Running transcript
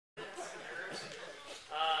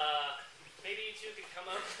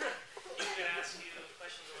come up. You can ask you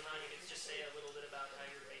questions or whatnot. You can just say a little bit about how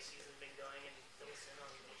your race season's been going and fill us in on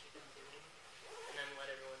what you've been doing. And then let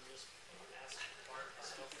everyone just ask Mark,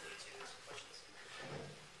 myself, and you two some questions.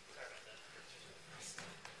 Sorry about that.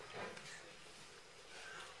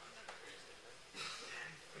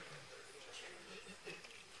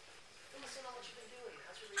 Fill us in on what you've been doing.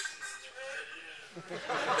 How's your race season going?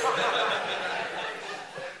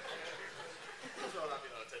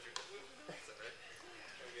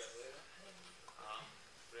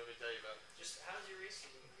 Just how's your race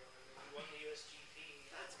season going? You won the USGP.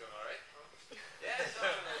 That's going all right. Yeah, no,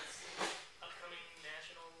 it's upcoming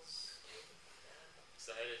nationals.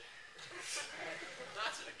 Excited.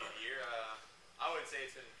 Not such a good year. I wouldn't say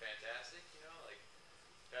it's been fantastic. You know, like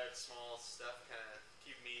that small stuff kind of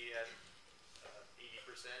keep me at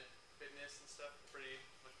 80% fitness and stuff pretty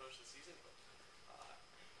much most of the season. But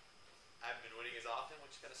I haven't been winning as often,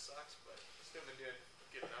 which kind of sucks. But still been doing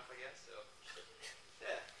good enough, I guess. So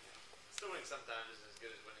yeah. Still winning sometimes isn't as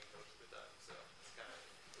good as winning most of the time, so it's kind of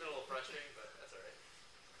a little frustrating, but that's alright.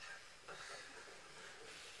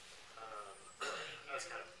 I was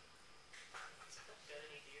kind of... Got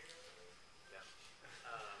any deer? No.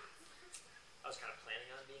 I was kind of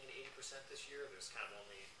planning on being at 80% this year. There's kind of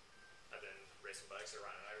only... I've been racing bikes, Ryan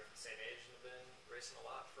and I are the same age and have been racing a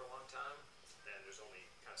lot for a long time. And there's only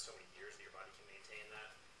kind of so many years that your body can maintain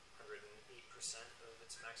that 108% of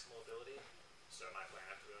its maximal ability. So my plan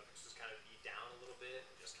after the Olympics was kind of be down a little bit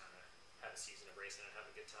and just kind of have a season of racing and have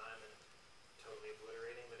a good time and totally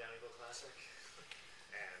obliterating the Downeyville Classic.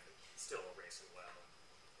 And still racing well.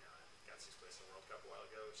 You know, I got 6th place in the World Cup a while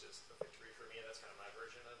ago, which is a victory for me. That's kind of my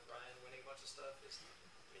version of Ryan winning a bunch of stuff, is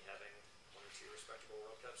me having 1 or 2 respectable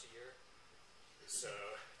World Cups a year. So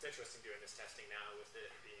it's interesting doing this testing now with it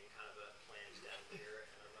being kind of a planned down year,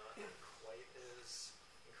 and I'm not quite as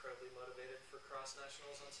incredibly motivated for cross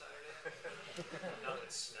nationals on Saturday. Now that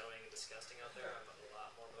it's snowing and disgusting out there, I'm a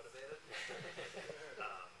lot more motivated.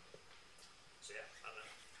 So yeah, I'm gonna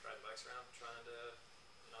ride the bikes around, trying to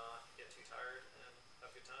not get too tired and have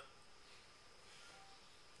a good time.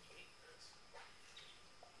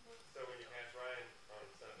 So when you pass Ryan on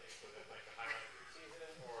Sunday, was that like the highlight of your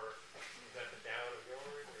season, or was that the down of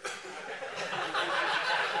yours?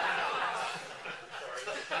 Sorry.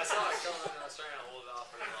 I saw it coming and I was trying to hold it off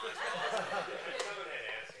for as long as possible. Someone had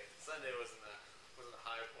asked me. Sunday wasn't a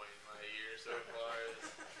high point in my year so far. It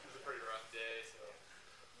was a pretty rough day, so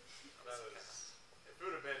if it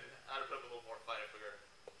would have been, I'd have put up a little more fight if we were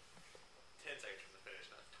 10 seconds from the finish,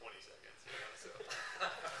 not 20 seconds. You know, so I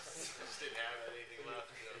just didn't have anything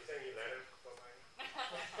left. You saying you let him go by?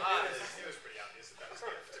 It was pretty obvious that was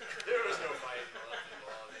good. There was no fight left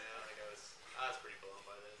involved. You know, like I was pretty blown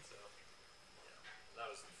by then. So yeah, that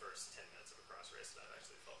was the first 10 minutes of a cross race that I've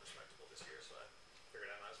actually felt respectable this year. So I figured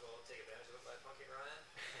I might as well take advantage of it by punking Ryan.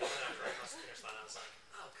 And then after I crossed the finish line, I was like,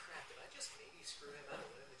 oh crap, did I just maybe screw him out of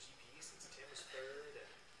winning the GP since Tim was 3rd and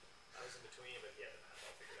I was in between? But he had the math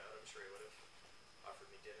all figured out. I'm sure he would have offered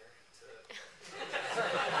me dinner to...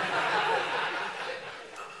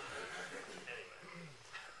 Anyway.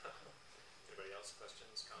 Anybody else?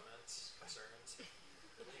 Questions, comments, concerns?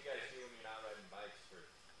 What do you guys do when you're not riding bikes for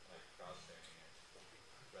like cross training or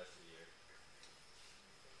the rest of the year?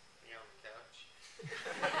 being on the couch.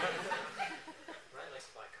 Ryan likes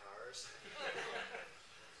to buy cars.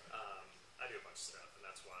 I do a bunch of stuff, and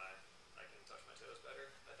that's why I can touch my toes better,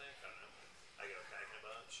 I think. I don't know. I go kayaking a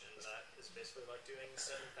bunch, and that is basically like doing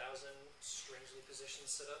 7,000 strangely positioned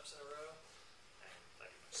sit-ups in a row. And I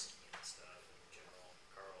do much skiing and stuff. In general,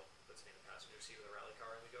 Carl puts me in the passenger seat with a rally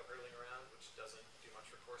car, and we go hurling around, which doesn't do much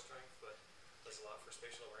for core strength, but does a lot for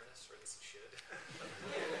spatial awareness, or at least it should.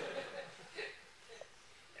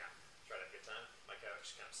 Yeah, try to have a good time. My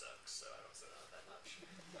couch kind of sucks, so I don't sit on it that much.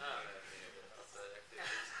 I don't have any of the outside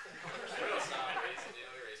activities. We don't stop racing, you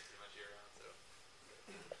know, we race pretty much year round, so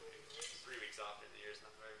 3 weeks off in the year is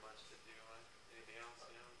not very much to do on anything else,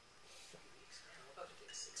 you know. 3 weeks? I'm about to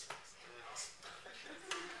take 6 weeks.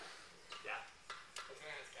 Yeah. I was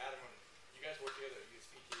gonna ask Adam, when you guys work together at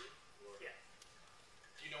USPT? Or Yeah.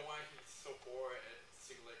 Do you know why he's so poor at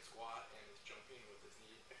single leg squat and is jumping with his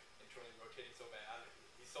knee internally rotating so bad?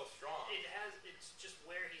 He's so strong. It's just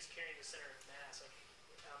where he's carrying the center of mass. Like,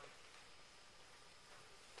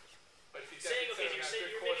 But if he's saying, got okay,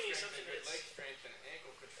 good you're core making the strength assumption and good that leg strength and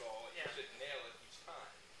ankle control, yeah. he should nail it each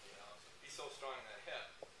time. You know, he's so strong in that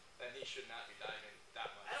hip, that knee should not be diving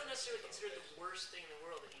that much. I don't necessarily consider it the worst thing in the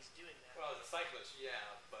world that he's doing that. Well, as a cyclist,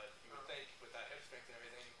 yeah, but you would think with that hip strength and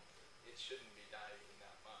everything, it shouldn't be diving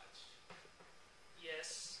that much.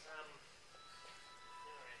 Yes.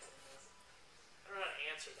 I don't know how to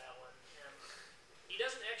answer that one. He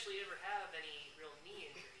doesn't actually ever have any real knee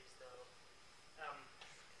injuries, though.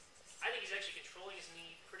 I think he's actually controlling his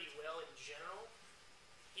knee pretty well in general.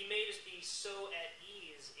 He may just be so at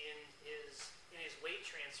ease in his weight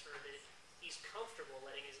transfer that he's comfortable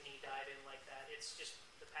letting his knee dive in like that. It's just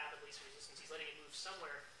the path of least resistance. He's letting it move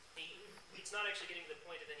somewhere. It's not actually getting to the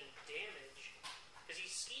point of any damage because he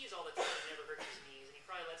skis all the time and never hurts his knees, and he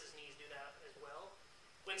probably lets his knees do that as well.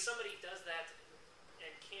 When somebody does that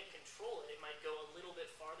and can't control it, it might go a little bit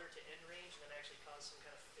farther to end range and then actually cause some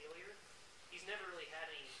kind of failure. He's never really had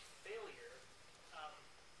any failure.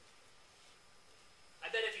 I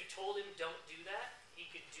bet if you told him don't do that, he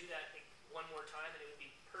could do that like one more time and it would be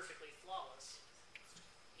perfectly flawless.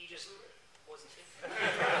 He just wasn't thinking.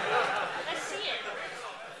 I see it.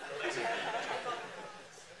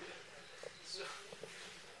 So,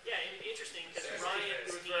 yeah, interesting because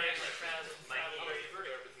Ryan's knee actually traveled very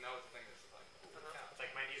vertical. But that was the thing that's like, It's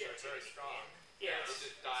like my knees are very very strong. Yeah, It it's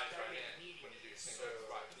just dives gotta right be in immediate. when you do single leg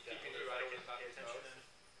squat. You keep your knee right over the top of your toes.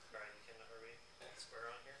 Brian, you can, are we square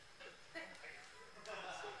on here?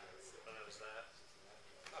 Oh, that was that.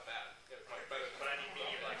 Not bad. Yeah, it's much better But I than mean,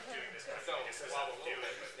 me like doing this kind of so thing. This is wobble a do little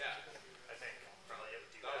it. bit, but yeah. I think probably it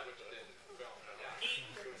would do That that. was what you did in the film.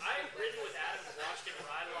 Yeah. I've ridden with Adam and watched him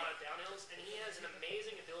ride a lot of downhills, and he has an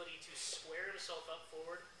amazing ability to square himself up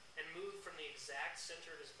forward and move from the exact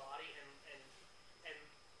center of his body, and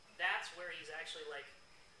that's where he's actually like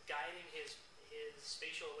guiding his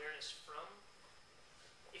spatial awareness from.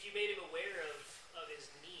 If you made him aware of his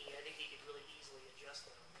knee, I think he could really easily adjust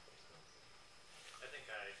them. I think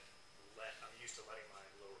I'm used to letting my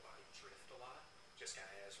lower body drift a lot. Just kind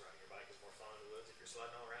of as riding your bike is more fun in the woods. If you're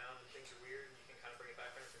sledding all around and things are weird, and you can kind of bring it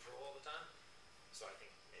back under control all the time. So I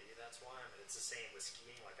think maybe that's why. I mean, it's the same with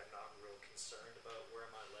skiing. Like I'm not real concerned about where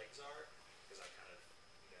my legs are because I kind of,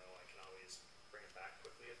 I can always bring it back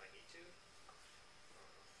quickly if I need to.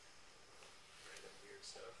 Random weird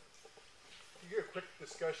stuff. You get a quick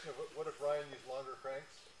discussion of what if Ryan used longer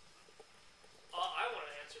cranks? I want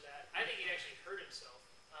to answer that. I think he'd actually hurt himself.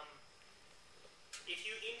 If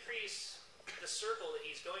you increase the circle that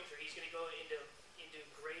he's going through, he's going to go into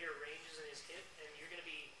greater ranges in his hip, and you're going to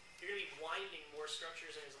be winding more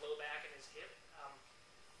structures in his low back and his hip.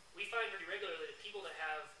 We find pretty regularly that people that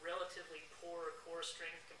have relatively poor core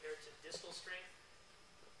strength compared to distal strength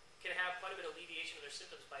can have quite a bit of alleviation of their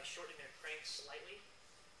symptoms by shortening their cranks slightly.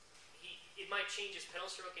 It might change his pedal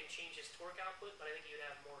stroke and change his torque output, but I think you'd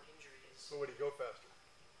have more injuries. So would he go faster?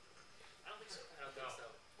 I don't think so. I don't think so.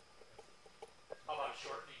 How about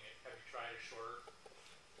shortening it? Have you tried a shorter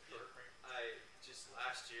crank? I just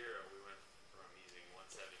last year we went from using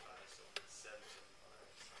 175 to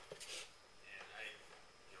 775, and I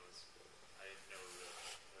didn't never really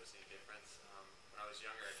notice any difference. When I was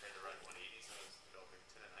younger, I tried to run 180, so I was developing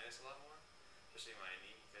tendonitis a lot more, especially my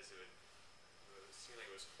knee because it seemed like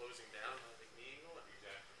it was closing down on the knee angle and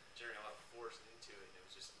generating a lot of force into it, and it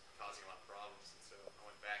was just causing a lot of problems. And so I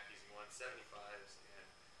went back using 175s, and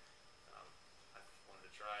I wanted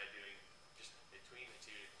to try doing just between the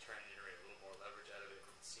two to try and generate a little more leverage out of it.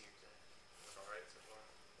 It seemed to work all right so far.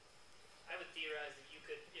 I would theorize that you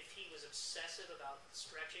could, if he was obsessive about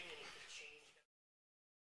stretching and he could change